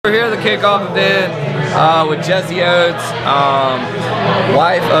We're here at the kickoff event with Jessie Oates,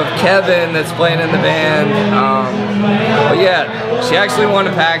 wife of Kevin that's playing in the band. But yeah, she actually won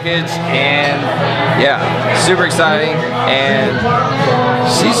a package, and yeah, super exciting. And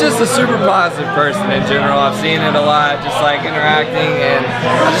she's just a super positive person in general. I've seen it a lot, just like interacting, and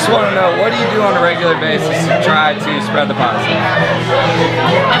I just want to know, what do you do on a regular basis to try to spread the positive?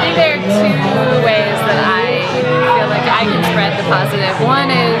 I think there are two ways that I feel like I can spread the positive.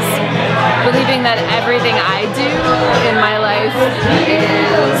 One is believing that everything I do in my life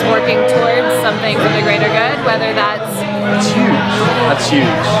is working towards something for the greater good, whether that's huge. That's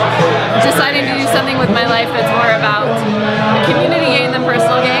huge. Deciding to do something with my life that's more about community gain than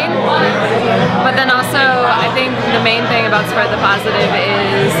personal gain. But then also, I think the main thing about spread the positive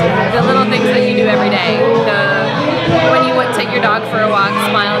is the little things that you do every day. When you would take your dog for a walk,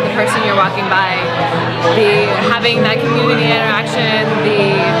 smile at the person you're walking by, having that community interaction,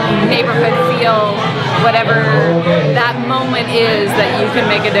 the neighborhood feel, whatever that moment is that you can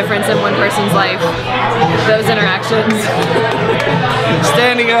make a difference in one person's life. Those interactions.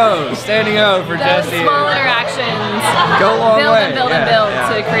 Standing O for Jessie. Small interactions. Go a long way. Build and build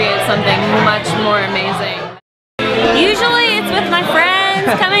to create something much more amazing. Usually it's with my friends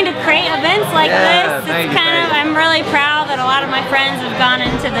coming to create events like this. It's I'm really proud that a lot of my friends have gone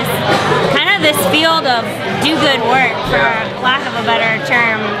into this this field of do good work, for lack of a better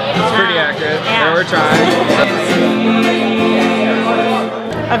term. It's pretty accurate. Yeah. We're trying.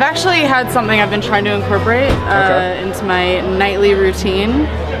 I've actually had something I've been trying to incorporate into my nightly routine,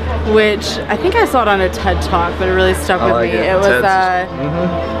 which I think I saw it on a TED Talk, but it really stuck with me. It was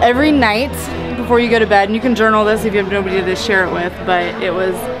every night before you go to bed, and you can journal this if you have nobody to share it with, but it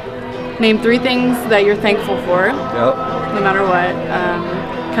was name 3 things that you're thankful for, no matter what.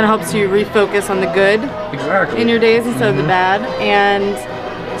 Kind of helps you refocus on the good in your days instead of the bad. And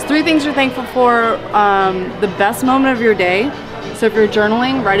it's 3 things you're thankful for. The best moment of your day. So if you're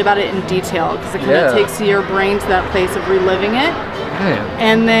journaling, write about it in detail, because it kind of takes your brain to that place of reliving it.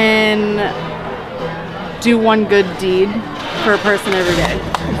 And then do 1 good deed for a person every day.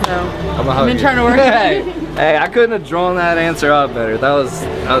 So I've been trying to work. Hey, I couldn't have drawn that answer out better. That was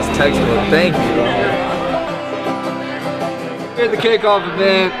textbook. Thank you. We're at the kickoff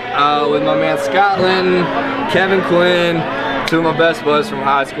event with my man Scotland, Kevin Quinn, 2 of my best buds from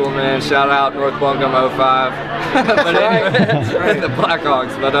high school, man. Shout out North Buncombe 05. But anyway, the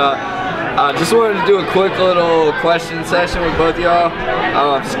Blackhawks. But just wanted to do a quick little question session with both of y'all.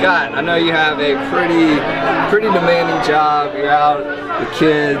 Scott, I know you have a pretty demanding job. You're out with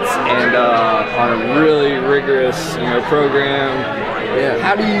kids and on a really rigorous, program. Yeah.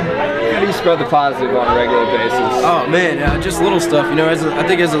 How do you spread the positive on a regular basis? Oh man, just little stuff. I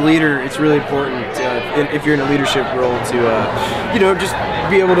think as a leader, it's really important if you're in a leadership role to, just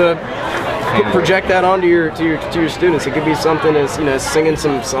be able to project that onto your students. It could be something as singing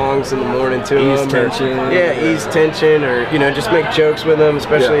some songs in the morning to them, ease tension, or just make jokes with them,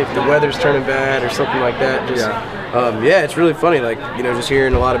 especially if the weather's turning bad or something like that. It's really funny, just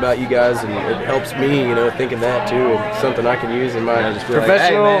hearing a lot about you guys, and it helps me, thinking that too, and something I can use in my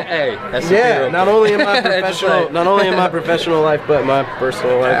professional. Not only in my professional life, but my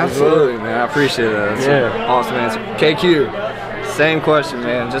personal life. Absolutely, man. I appreciate that. That's an awesome answer. KQ, same question,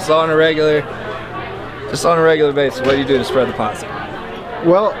 man. Just on a regular basis, what do you do to spread the positive?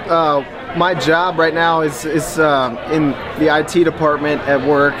 Well, my job right now is in the IT department at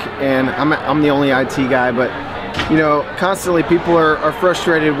work, and I'm the only IT guy, but constantly people are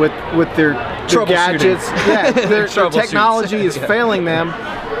frustrated with their gadgets. Their technology is failing them,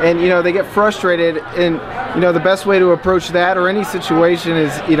 and they get frustrated, and the best way to approach that or any situation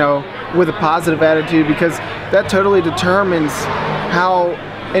is with a positive attitude, because that totally determines how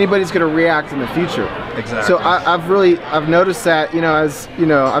anybody's going to react in the future. Exactly. So I've noticed that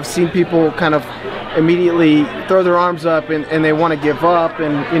I've seen people kind of immediately throw their arms up and they want to give up,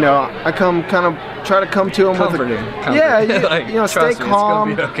 and I try to come to them comforting. Stay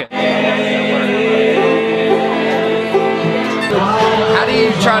calm. How do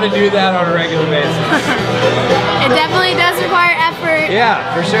you try to do that on a regular basis? It definitely does require effort.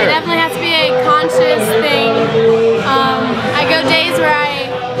 Yeah, for sure. It definitely has to be a conscious thing. I go days where I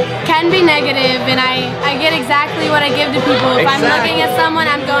can be negative, and I get exactly what I give to people. If I'm looking at someone,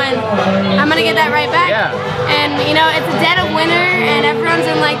 I'm going to get that right back. Yeah. And it's a dead of winter, and everyone's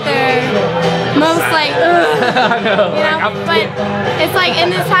in their most I know. but it's in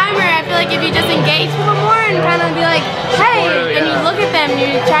this time where I feel like if you just engage people more and kind of be like, hey, and you look at them and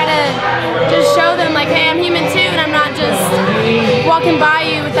you try to just show them hey, I'm human too, and I'm not just walking by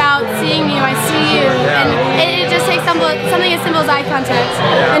you without seeing you. I see you, and it just takes something as simple as eye contact,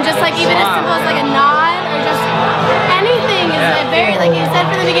 and just like even as simple as like a nod or just anything is very, like you said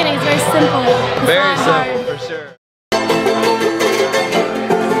from the beginning, it's very simple. It's very not simple. hard.